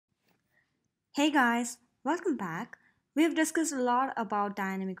Hey guys, welcome back. We have discussed a lot about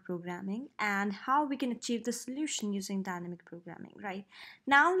dynamic programming and how we can achieve the solution using dynamic programming, right?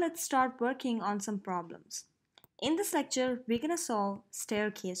 Now let's start working on some problems. In this lecture, we're going to solve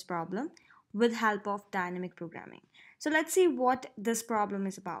staircase problem with help of dynamic programming. So let's see what this problem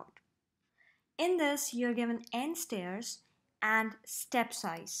is about. In this, you're given n stairs and step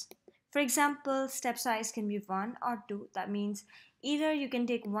size. For example, step size can be 1 or 2. That means either you can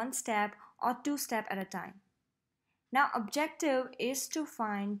take one step or two steps at a time. Now, objective is to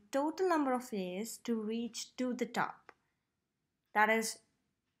find total number of ways to reach to the top. That is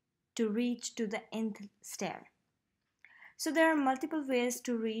to reach to the nth stair. So there are multiple ways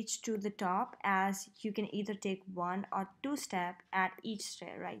to reach to the top, as you can either take one or two steps at each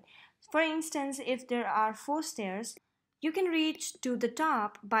stair, right? For instance, if there are 4 stairs, you can reach to the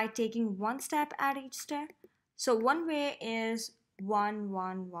top by taking one step at each stair. So one way is 1,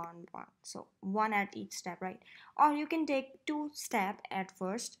 1, 1, 1. So one at each step, right? Or you can take 2 steps at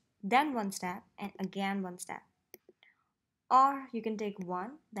first, then one step, and again one step. Or you can take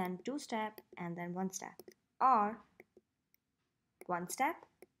one, then 2 steps, and then one step. Or one step,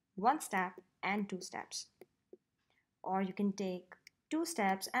 and 2 steps. Or you can take 2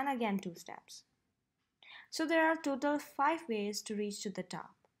 steps and again 2 steps. So there are total 5 ways to reach to the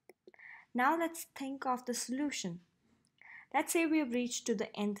top. Now let's think of the solution. Let's say we have reached to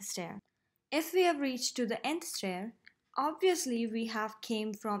the nth stair. If we have reached to the nth stair, obviously we have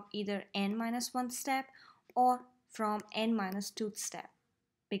came from either n minus 1 step or from n minus 2 step,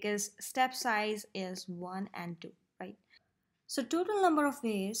 because step size is 1 and 2, right? So total number of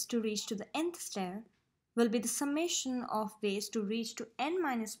ways to reach to the nth stair will be the summation of ways to reach to n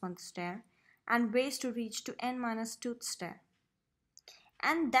minus 1th stair and ways to reach to n minus 2th stair.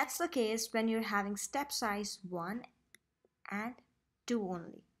 And that's the case when you're having step size 1 and 2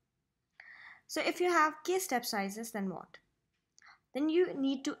 only. So if you have k step sizes, then what? Then you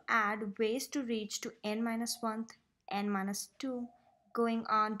need to add ways to reach to n minus 1th, n minus 2, going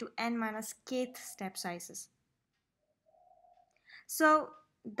on to n minus kth step sizes. So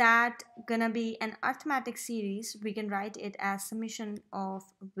that gonna be an arithmetic series. We can write it as summation of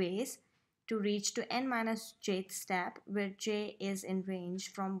ways to reach to n minus jth step, where j is in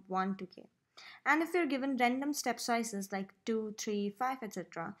range from 1 to k. And if you're given random step sizes like 2, 3, 5,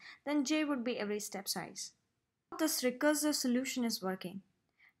 etc., then j would be every step size. This recursive solution is working.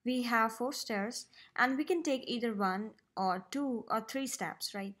 We have 4 stairs and we can take either 1 or 2 or 3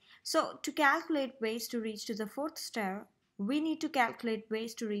 steps, right? So to calculate ways to reach to the 4th stair, we need to calculate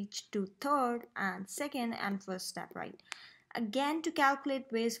ways to reach to 3rd and 2nd and 1st step, right? Again, to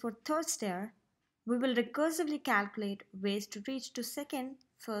calculate ways for 3rd stair, we will recursively calculate ways to reach to 2nd,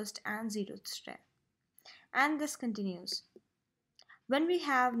 1st and 0th stair. And this continues. When we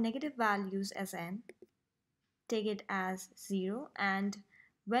have negative values as n, take it as 0, and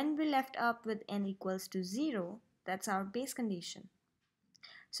when we left up with n equals to 0, that's our base condition.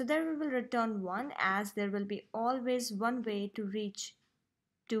 So there we will return 1, as there will be always one way to reach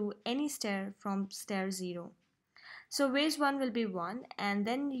to any stair from stair 0. So ways 1 will be 1, and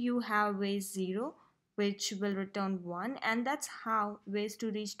then you have ways 0, which will return 1, and that's how ways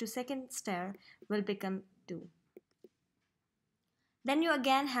to reach to 2nd stair will become 2. Then you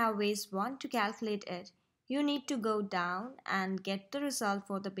again have ways 1. To calculate it, you need to go down and get the result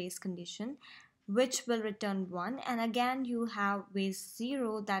for the base condition, which will return 1, and again you have ways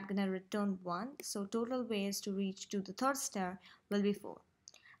 0 that gonna return 1. So total ways to reach to the 3rd stair will be 4.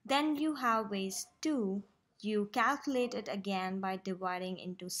 Then you have ways 2. You calculate it again by dividing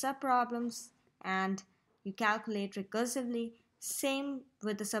into subproblems, and you calculate recursively, same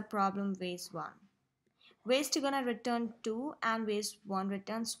with the subproblem ways 1. Ways to gonna return 2 and ways 1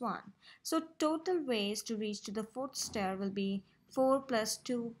 returns 1. So total ways to reach to the 4th stair will be 4 plus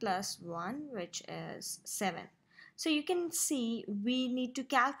 2 plus 1, which is 7. So you can see we need to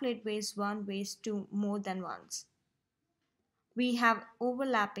calculate ways 1, ways 2 more than once. We have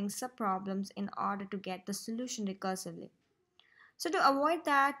overlapping subproblems in order to get the solution recursively. So to avoid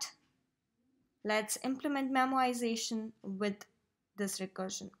that, let's implement memoization with this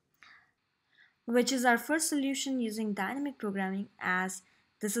recursion, which is our first solution using dynamic programming, as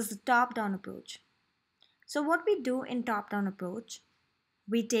this is the top-down approach. So what we do in top-down approach,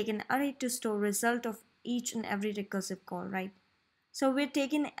 we take an array to store result of each and every recursive call, right? So we're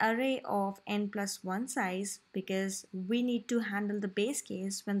taking an array of n plus 1 size because we need to handle the base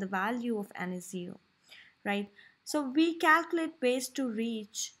case when the value of n is 0, right? So we calculate ways to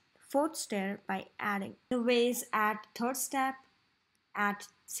reach 4th stair by adding the ways at 3rd step, at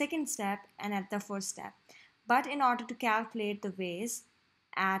 2nd step and at the 1st step. But in order to calculate the ways,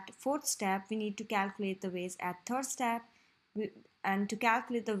 at fourth step, we need to calculate the ways at third step. And to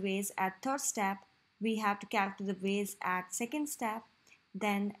calculate the ways at third step, we have to calculate the ways at second step,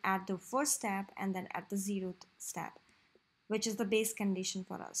 then at the first step, and then at the zeroth step, which is the base condition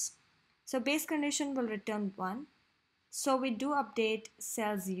for us. So base condition will return 1. So we do update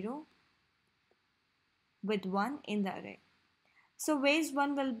cell 0 with 1 in the array. So ways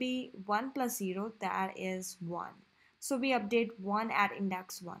 1 will be 1 plus 0, that is 1. So we update 1 at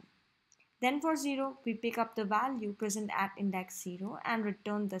index 1. Then for 0, we pick up the value present at index 0 and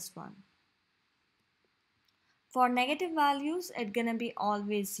return this one. For negative values, it's gonna be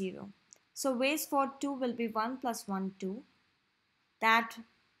always 0. So ways for 2 will be 1 plus 1, 2. That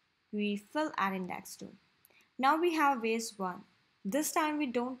we fill at index 2. Now we have ways 1. This time we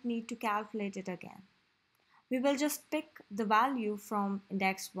don't need to calculate it again. We will just pick the value from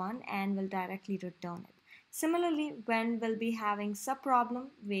index 1 and will directly return it. Similarly, when we'll be having subproblem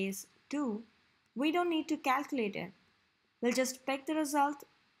ways 2, we don't need to calculate it. We'll just pick the result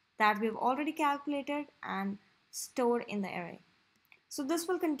that we've already calculated and store in the array. So this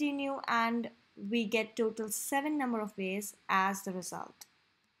will continue and we get total 7 number of ways as the result.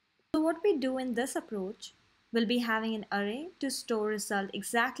 So what we do in this approach will be having an array to store result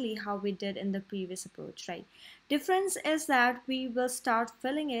exactly how we did in the previous approach, right? Difference is that we will start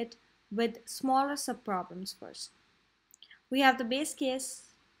filling it with smaller subproblems first. We have the base case,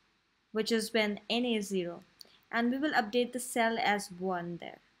 which is when n is 0, and we will update the cell as 1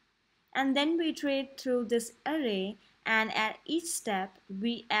 there. And then we iterate through this array, and at each step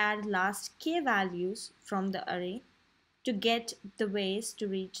we add last k values from the array to get the ways to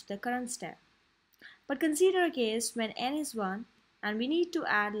reach the current step. But consider a case when n is 1 and we need to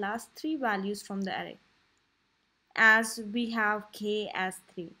add last 3 values from the array, as we have k as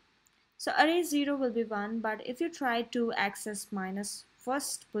 3. So array 0 will be 1, but if you try to access minus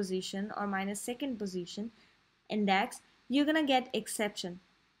first position or minus second position index, you're gonna get exception.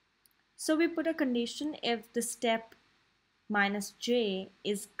 So we put a condition: if the step minus j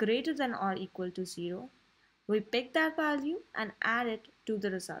is greater than or equal to 0, we pick that value and add it to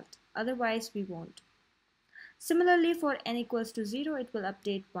the result. Otherwise, we won't. Similarly, for n equals to 0, it will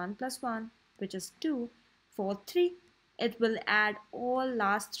update 1 plus 1, which is 2. For 3, it will add all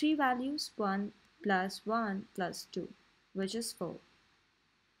last 3 values, 1 plus 2, which is 4.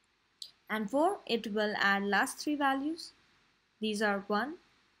 And 4, it will add last 3 values. These are 1,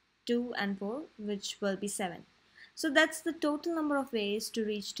 2, and 4, which will be 7. So that's the total number of ways to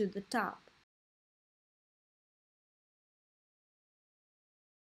reach to the top.